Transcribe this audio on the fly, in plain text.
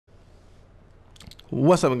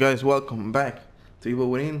What's up, guys? Welcome back to Evil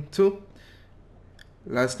Within 2.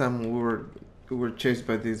 Last time we were chased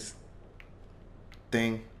by this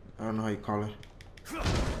thing. I don't know how you call it,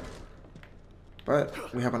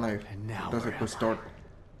 but we have a knife. And now That's a good start.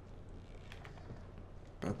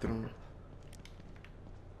 Bathroom.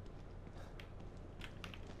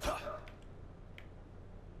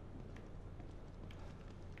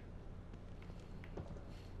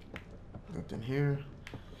 Nothing here.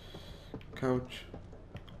 Couch.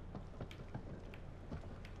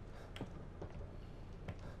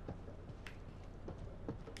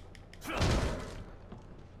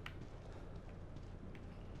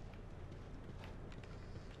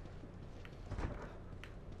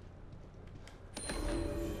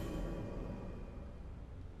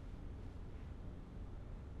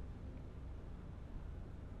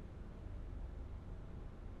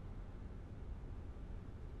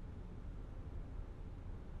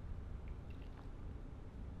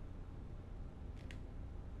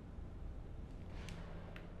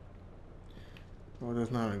 Oh,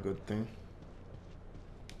 that's not a good thing.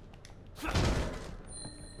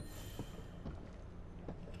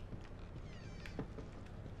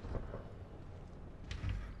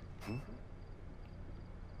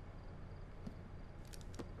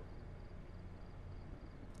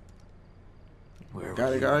 Where Got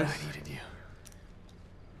were it, you when guys. I needed you?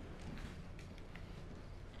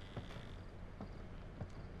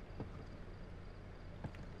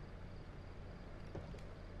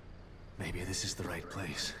 Maybe this is the right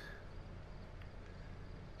place.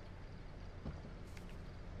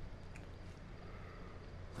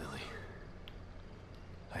 Lily,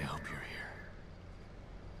 I hope you're here.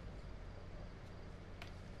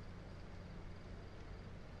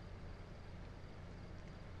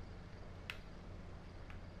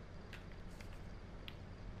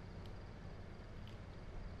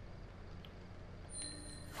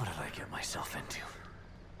 What did I get myself into?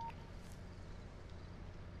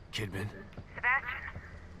 Kidman? Sebastian,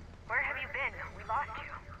 where have you been? We lost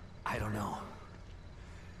you. I don't know.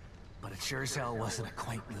 But it sure as hell wasn't a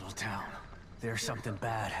quaint little town. There's something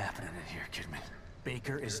bad happening in here, Kidman.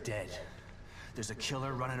 Baker is dead. There's a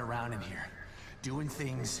killer running around in here, doing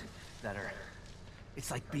things that are...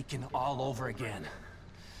 It's like Beacon all over again.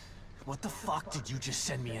 What the fuck did you just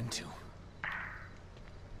send me into?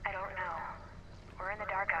 I don't know. We're in the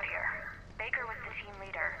dark out here. Baker was the team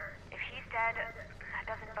leader. If he's dead, that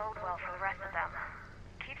doesn't bode well for the rest of them.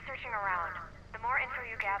 Keep searching around. The more info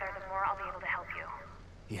you gather, the more I'll be able to help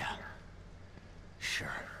you. Yeah. Sure.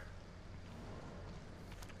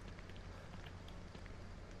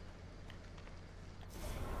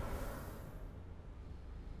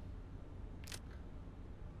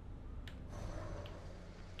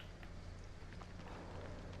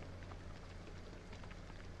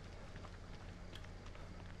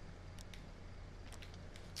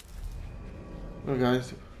 Look,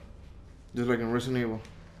 guys, just like in Resident Evil.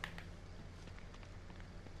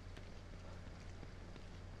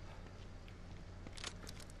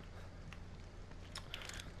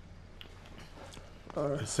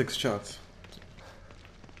 Alright, 6 shots.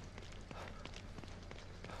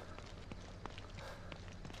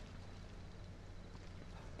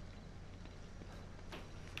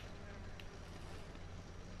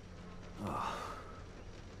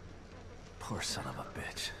 Poor son of a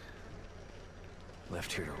bitch.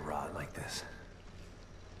 Left here to rot like this.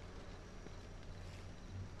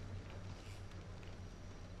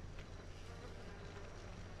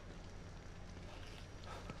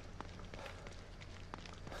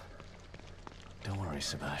 Don't worry,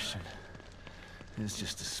 Sebastian. It's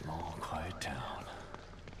just a small, quiet town.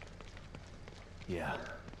 Yeah.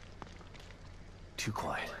 Too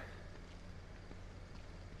quiet.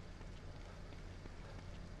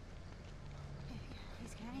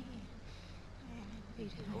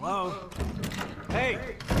 Hello?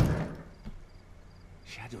 Hey!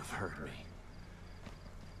 She had to have heard me.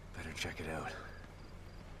 Better check it out.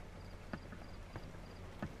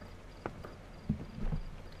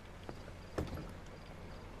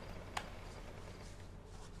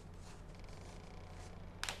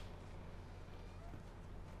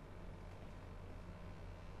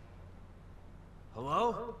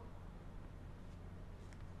 Hello?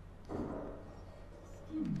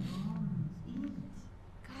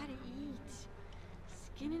 Gotta eat.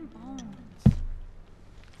 Skin and bones.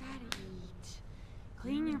 Gotta eat.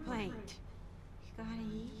 Clean your plate. You gotta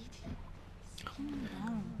eat. Skin and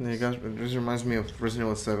bones. Yeah, guys, this reminds me of Resident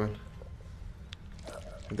Evil 7.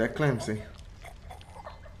 That Clancy.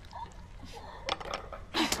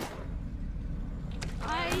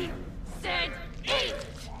 I said eat!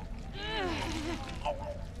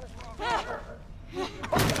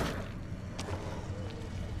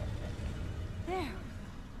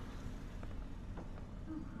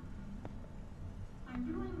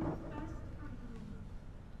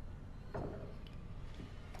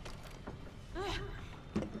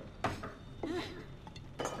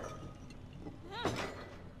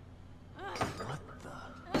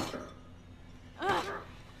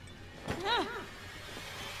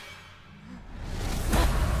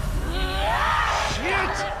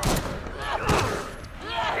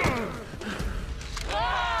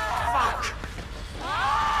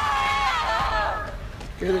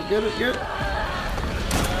 Get it, get it, get it.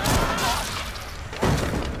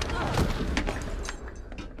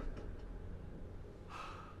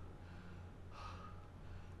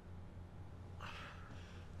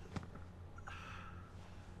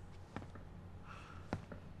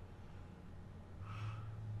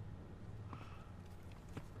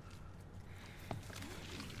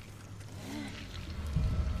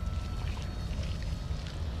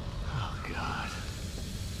 Oh, God.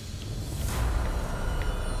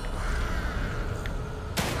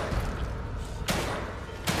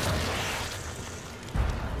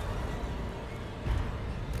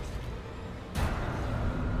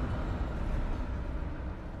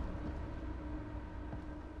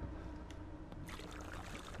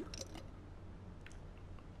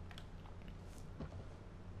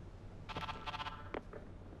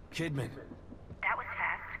 Kidman. That was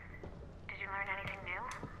fast. Did you learn anything new?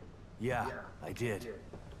 Yeah, I did.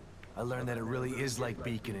 I learned that it really is like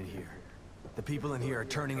Beacon in here. The people in here are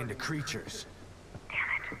turning into creatures. Damn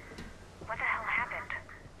it. What the hell happened?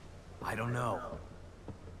 I don't know.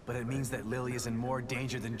 But it means that Lily is in more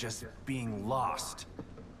danger than just being lost.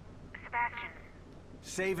 Sebastian,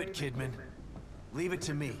 Save it, Kidman. Leave it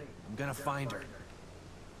to me. I'm gonna find her.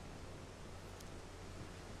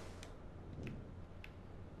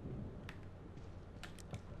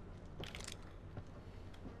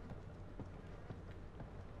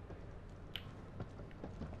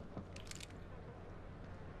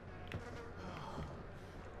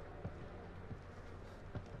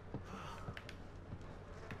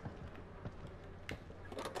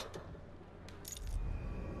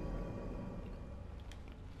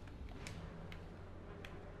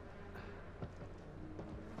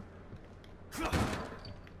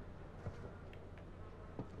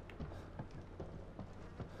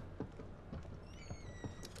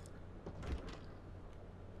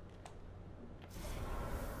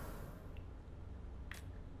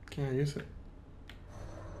 Can't use it.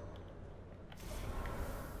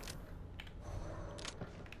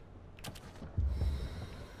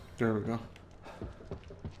 There we go.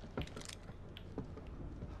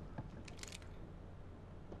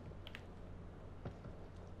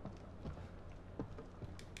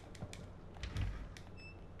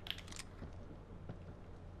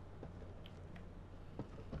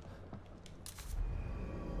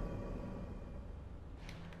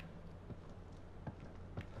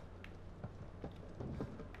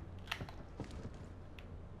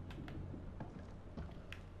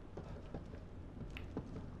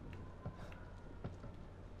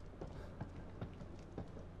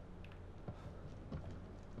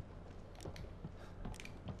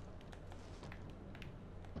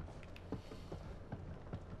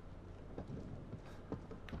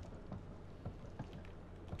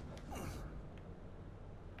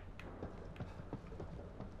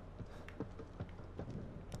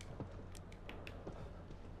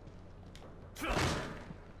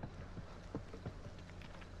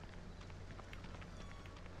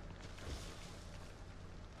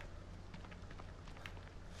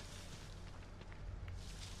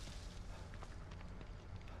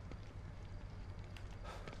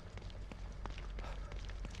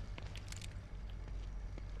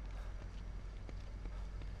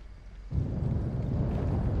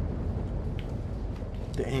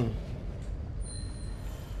 Dang.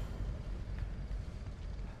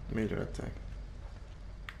 Major attack.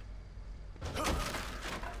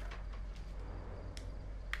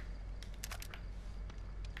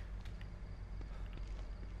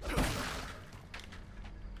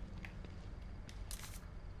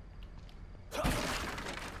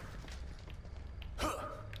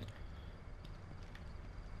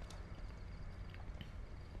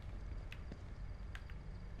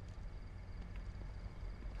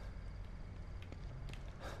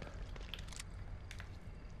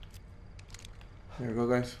 There we go,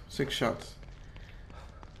 guys. 6 shots.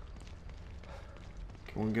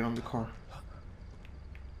 Can we get on the car?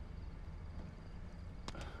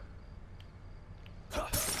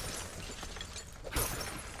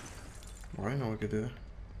 Well, I know we could do that.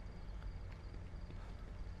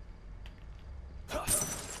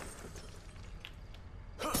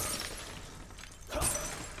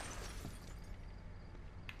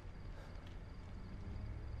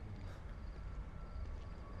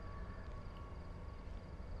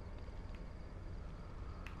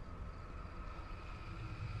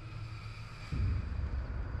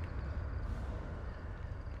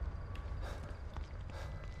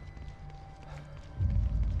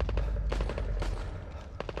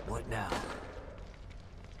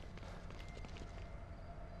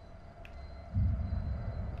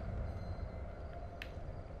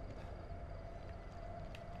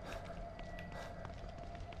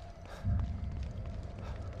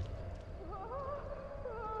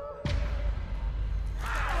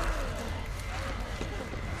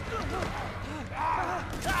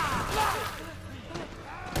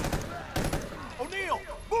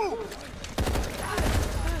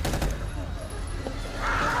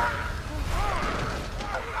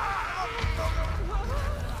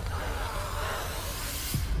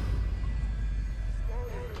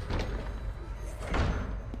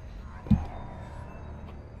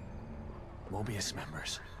 Mobius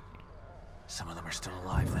members. Some of them are still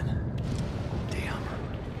alive then. Damn.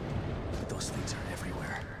 But those things are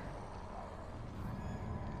everywhere.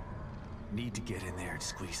 Need to get in there and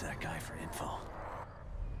squeeze that guy for info.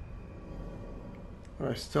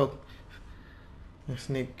 Alright, stealth.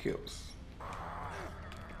 Sneak kills.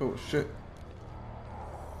 Oh shit.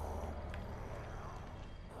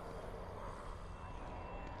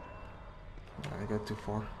 I got too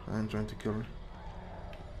far. I'm trying to kill her.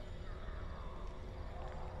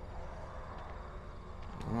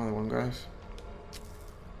 Another one, guys.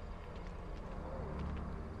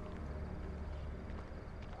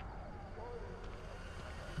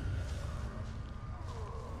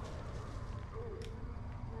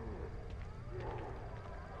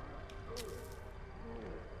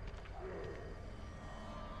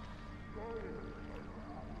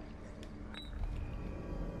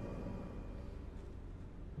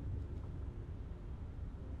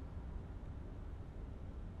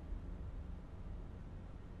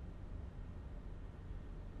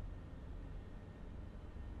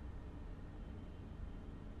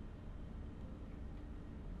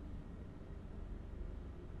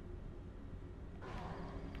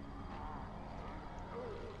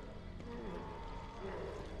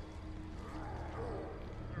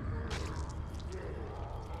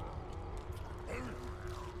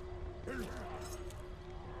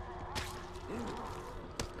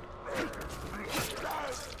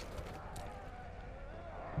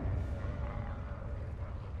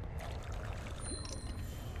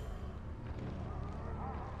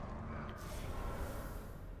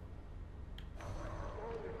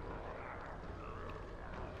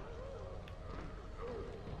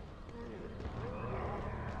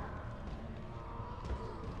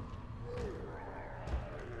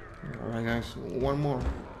 Alright guys, one more.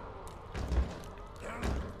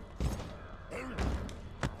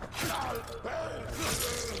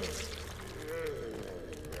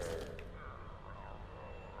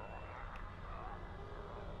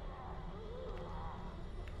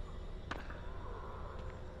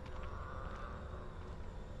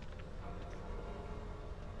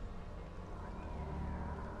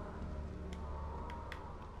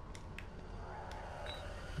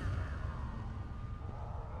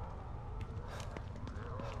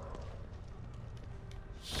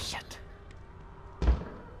 Shit.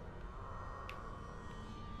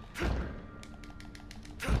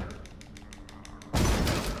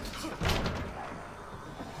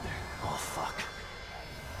 Oh, fuck.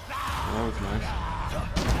 That was nice.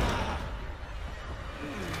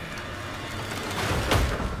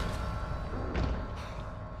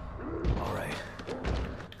 All right.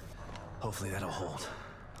 Hopefully that'll hold.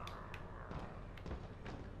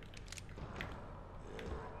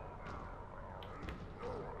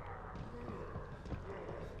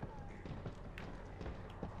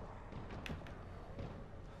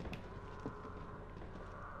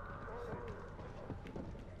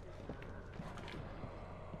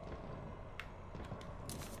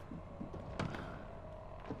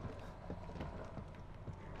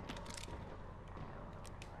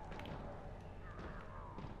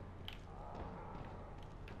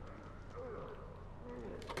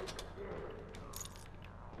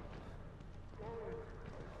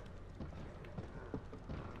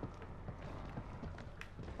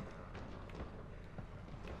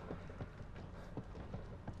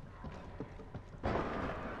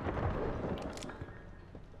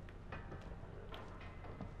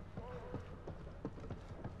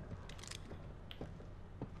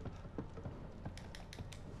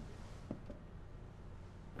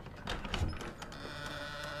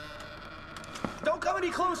 Don't come any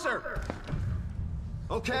closer!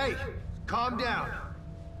 Okay, calm down.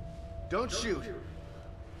 Don't shoot.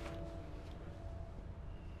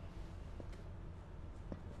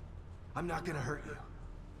 I'm not gonna hurt you.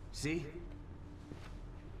 See?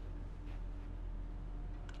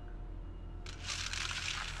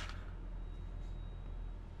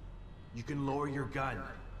 You can lower your gun.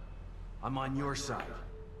 I'm on your side.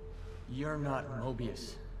 You're not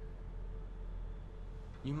Mobius.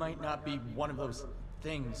 You might not be one of those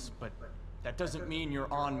things, but that doesn't mean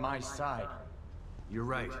you're on my side. You're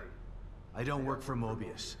right. I don't work for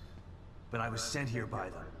Mobius, but I was sent here by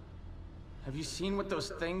them. Have you seen what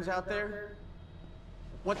those things out there?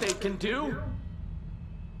 What they can do?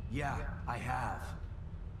 Yeah, I have.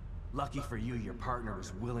 Lucky for you, your partner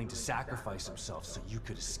was willing to sacrifice himself so you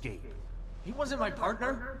could escape. He wasn't my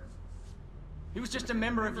partner. He was just a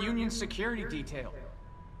member of Union's security detail.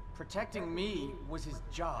 Protecting me was his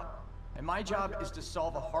job, and my job is to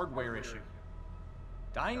solve a hardware issue.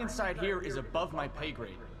 Dying inside here is above my pay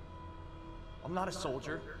grade. I'm not a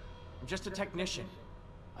soldier. I'm just a technician.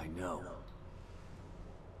 I know.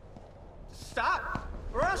 Stop!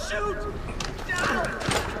 Or I'll shoot!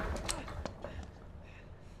 Ah!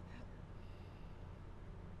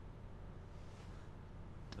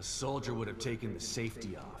 A soldier would have taken the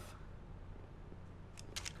safety off.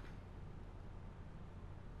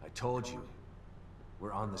 I told you,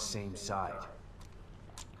 we're on the same side.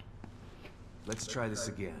 Let's try this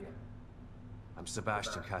again. I'm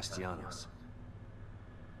Sebastian Castellanos.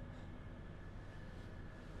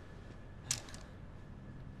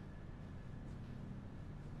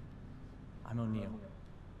 I'm O'Neill.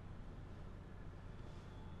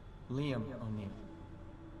 Liam O'Neill.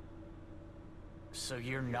 So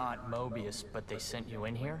you're not Mobius, but they sent you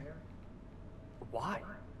in here? Why?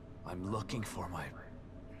 I'm looking for my...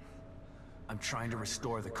 I'm trying to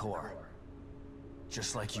restore the core.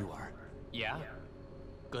 Just like you are. Yeah?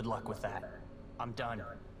 Good luck with that. I'm done.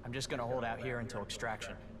 I'm just gonna hold out here until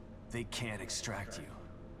extraction. They can't extract you.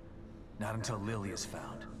 Not until Lily is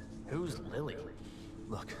found. Who's Lily?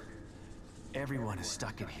 Look, everyone is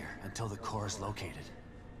stuck in here until the core is located.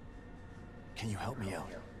 Can you help me out?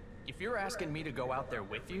 If you're asking me to go out there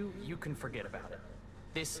with you, you can forget about it.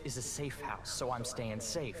 This is a safe house, so I'm staying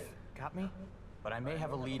safe. Got me? But I may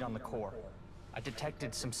have a lead on the core. I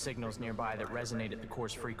detected some signals nearby that resonated the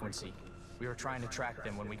core's frequency. We were trying to track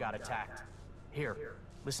them when we got attacked. Here,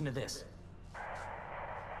 listen to this.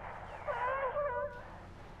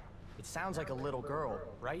 It sounds like a little girl,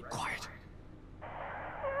 right? Quiet.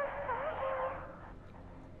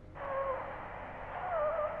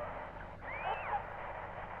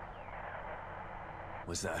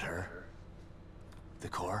 Was that her? The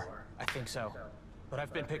core? I think so. But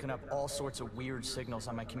I've been picking up all sorts of weird signals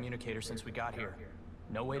on my communicator since we got here.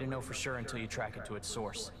 No way to know for sure until you track it to its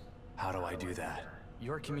source. How do I do that?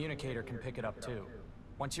 Your communicator can pick it up too.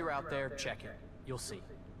 Once you're out there, check it. You'll see.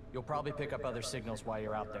 You'll probably pick up other signals while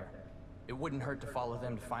you're out there. It wouldn't hurt to follow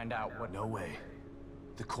them to find out what... No way.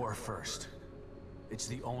 The core first. It's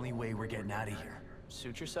the only way we're getting out of here.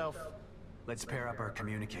 Suit yourself. Let's pair up our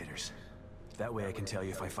communicators. That way I can tell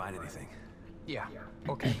you if I find anything. Yeah,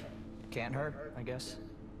 okay. Can't hurt, I guess.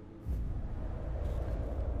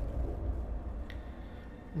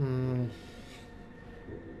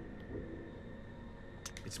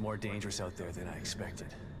 It's more dangerous out there than I expected.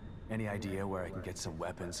 Any idea where I can get some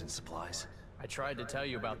weapons and supplies? I tried to tell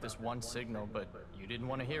you about this one signal, but you didn't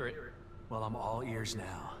want to hear it. Well, I'm all ears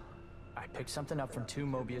now. I picked something up from 2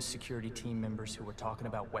 Mobius security team members who were talking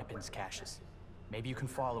about weapons caches. Maybe you can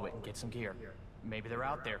follow it and get some gear. Maybe they're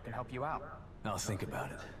out there, can help you out. I'll think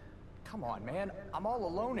about it. Come on, man. I'm all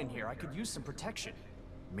alone in here. I could use some protection.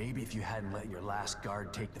 Maybe if you hadn't let your last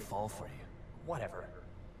guard take the fall for you. Whatever.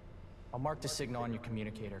 I'll mark the signal on your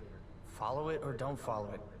communicator. Follow it or don't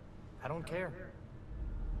follow it. I don't care.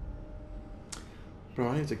 Bro,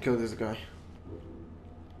 I need to kill this guy.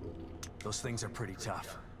 Those things are pretty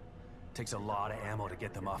tough. Takes a lot of ammo to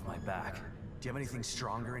get them off my back. Do you have anything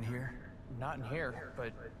stronger in here? Not in here,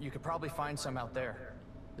 but you could probably find some out there.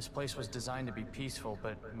 This place was designed to be peaceful,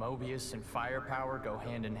 but Mobius and firepower go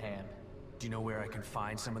hand in hand. Do you know where I can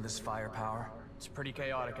find some of this firepower? It's pretty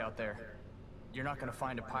chaotic out there. You're not gonna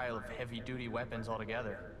find a pile of heavy-duty weapons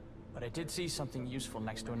altogether. But I did see something useful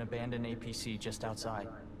next to an abandoned APC just outside.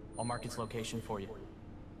 I'll mark its location for you.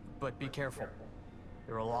 But be careful.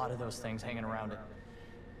 There are a lot of those things hanging around it.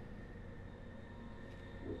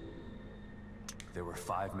 There were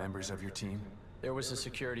 5 members of your team? There was a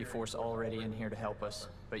security force already in here to help us.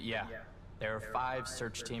 But yeah, there are 5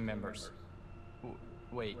 search team members.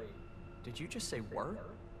 Wait, did you just say were?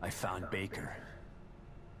 I found Baker.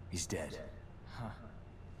 He's dead. Huh.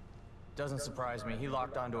 Doesn't surprise me. He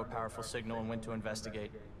locked onto a powerful signal and went to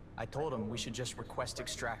investigate. I told him we should just request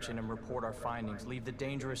extraction and report our findings, leave the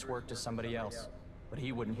dangerous work to somebody else. But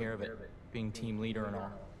he wouldn't hear of it, being team leader and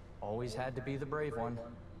all. Always had to be the brave one.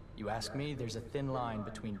 You ask me, there's a thin line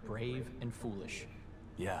between brave and foolish.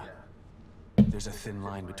 Yeah. There's a thin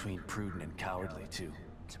line between prudent and cowardly, too.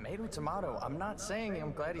 Tomato, tomato. I'm not saying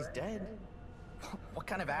I'm glad he's dead. What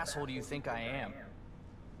kind of asshole do you think I am?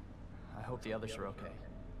 I hope the others are okay.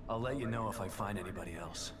 I'll let you know if I find anybody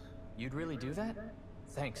else. You'd really do that?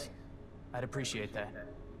 Thanks. I'd appreciate that.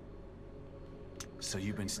 So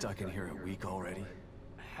you've been stuck in here a week already?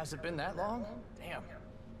 Has it been that long? Damn.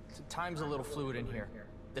 Time's a little fluid in here.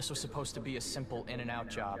 This was supposed to be a simple in-and-out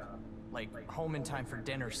job. Like, home in time for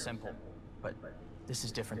dinner's simple. But this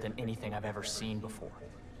is different than anything I've ever seen before.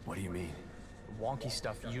 What do you mean? Wonky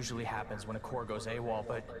stuff usually happens when a core goes AWOL,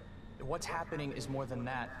 but what's happening is more than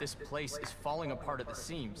that. This place is falling apart at the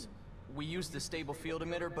seams. We use the stable field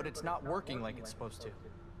emitter, but it's not working like it's supposed to.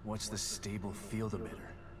 What's the stable field emitter?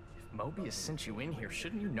 If Mobius sent you in here.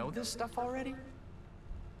 Shouldn't you know this stuff already?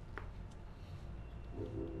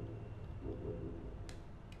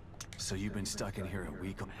 So you've been stuck in here a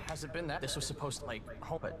week? Has it been that? This was supposed to, like,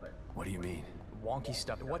 home, but What do you mean? wonky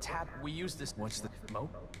stuff. What's happened? We use this. What's the... Mo?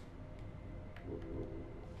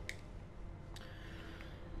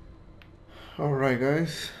 Alright,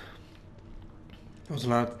 guys. That was a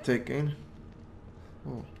lot to take in.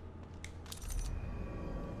 Oh.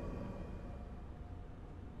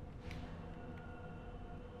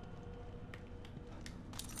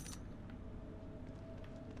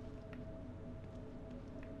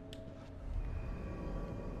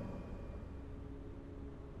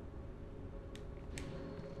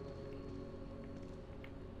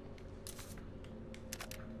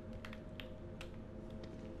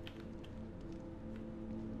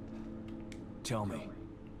 Tell me.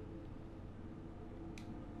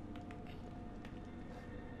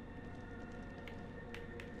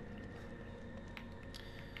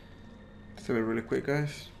 Let's do it really quick,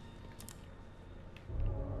 guys.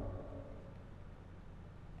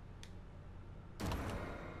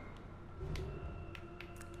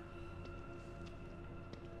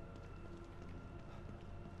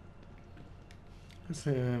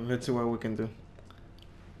 Let's see what we can do.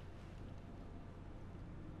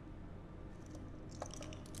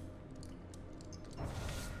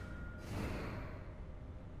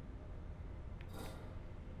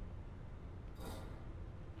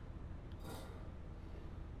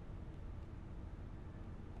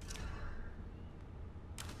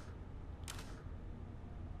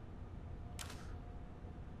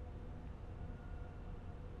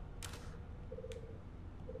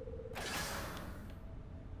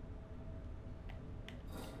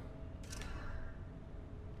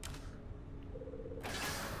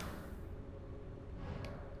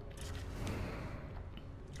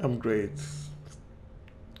 Upgrades.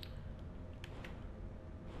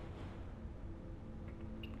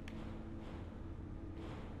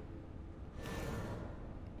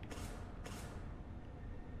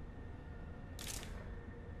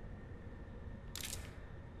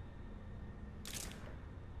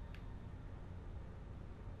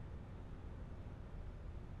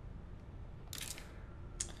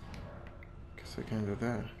 Guess I can do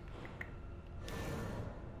that.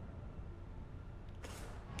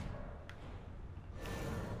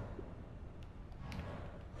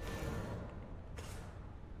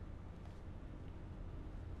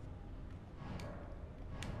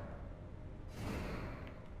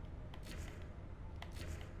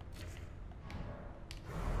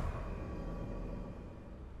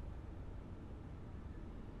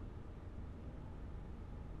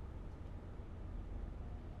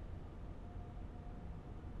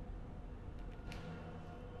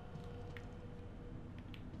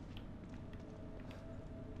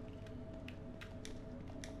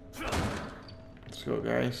 Let's go,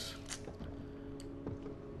 guys.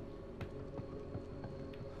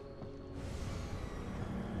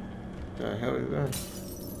 The hell is that?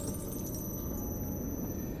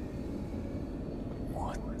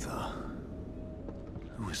 What the...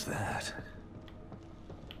 Who is that?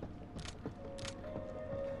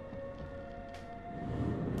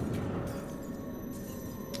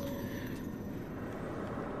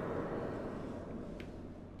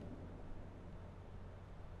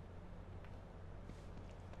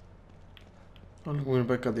 Oh, look, we're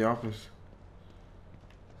back at the office.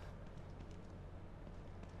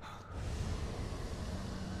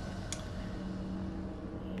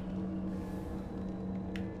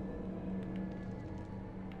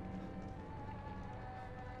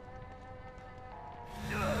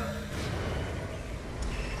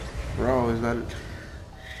 Bro,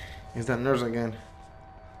 is that nurse again?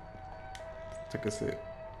 Take a seat.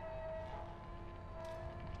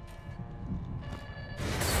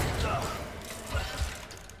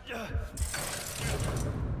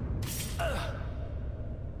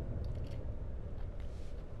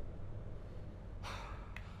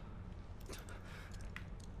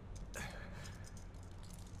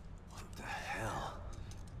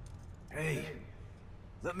 Hey,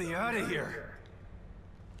 let me out of here.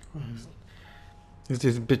 It's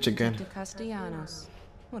this bitch again. Dr. Castellanos,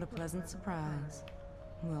 what a pleasant surprise.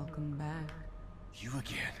 Welcome back. You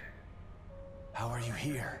again? How are you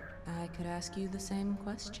here? I could ask you the same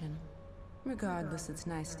question. Regardless, it's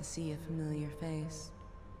nice to see a familiar face.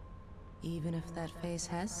 Even if that face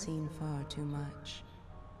has seen far too much.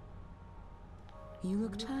 You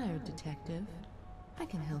look tired, Detective. I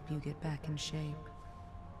can help you get back in shape.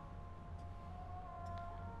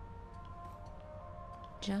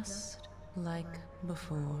 Just like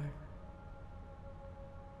before.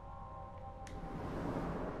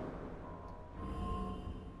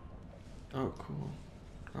 Oh, cool.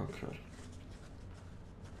 Okay.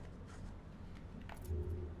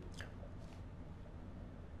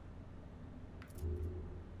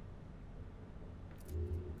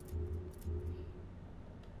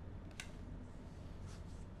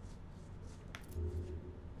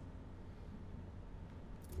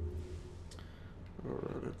 All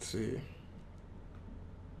right, let's see.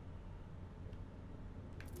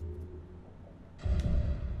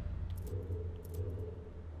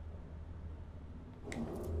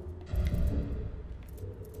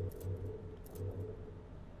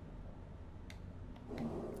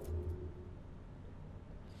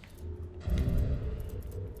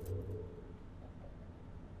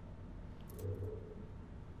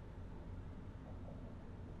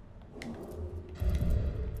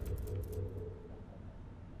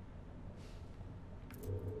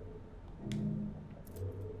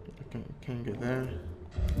 Can't get there.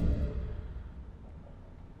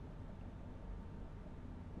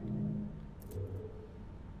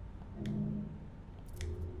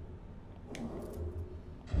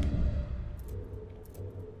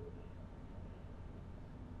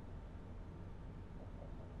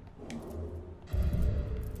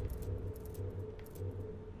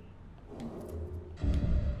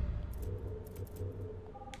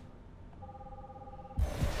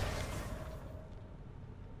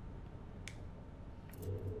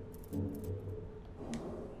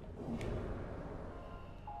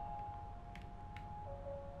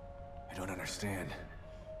 I don't understand.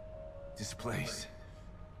 This place.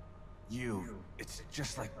 It's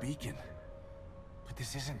just like Beacon. But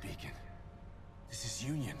this isn't Beacon. This is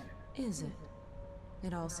Union. Is it?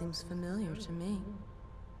 It all seems familiar to me.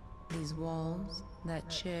 These walls, that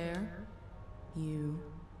chair, you.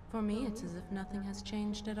 For me, it's as if nothing has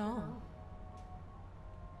changed at all.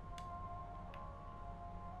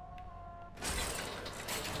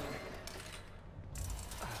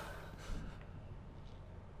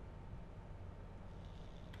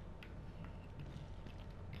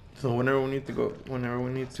 So whenever we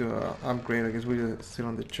need to upgrade, I guess we just sit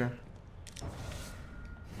on the chair.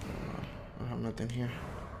 I have nothing here.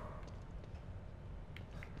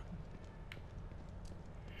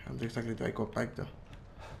 How exactly do I go back though?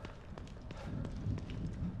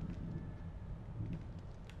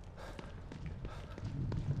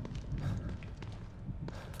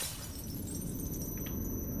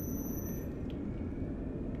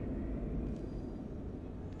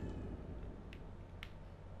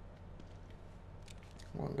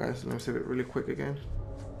 Well, guys, let me save it really quick again.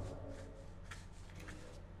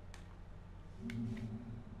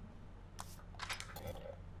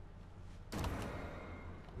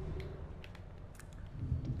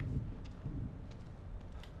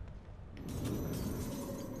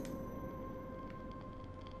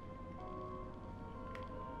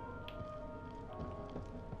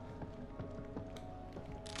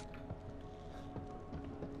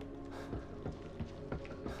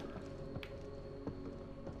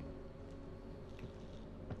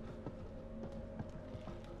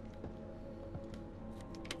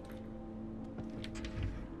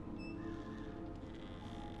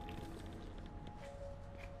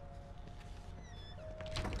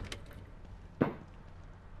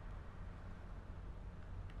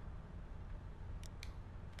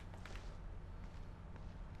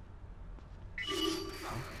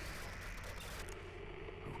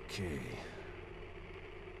 Okay.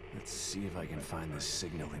 Let's see if I can find this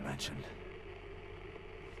signal he mentioned.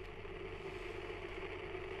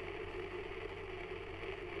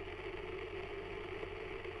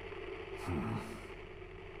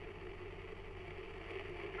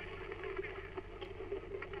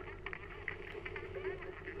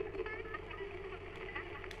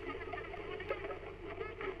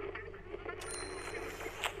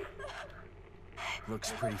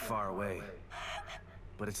 Looks pretty far away.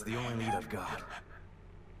 But it's the only lead I've got.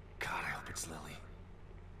 God, I hope it's Lily.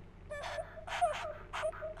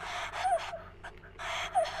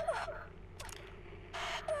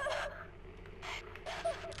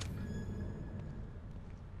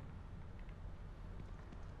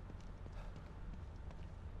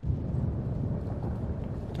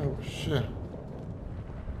 Oh shit.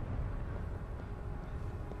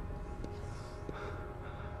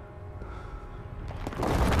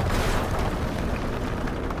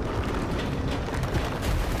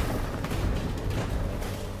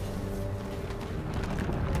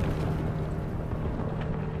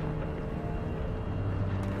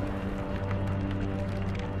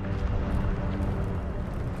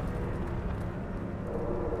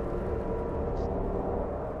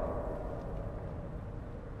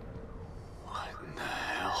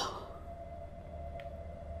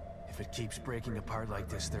 it keeps breaking apart like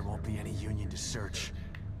this, there won't be any Union to search.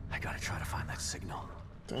 I gotta try to find that signal.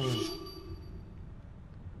 Damn.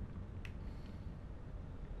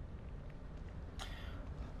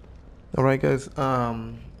 Alright guys,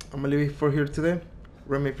 I'm gonna leave it for here today.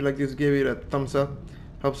 Remember, if you like this, give it a thumbs up,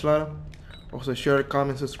 helps a lot. Also share,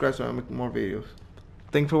 comment, subscribe so I make more videos.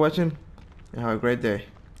 Thanks for watching and have a great day.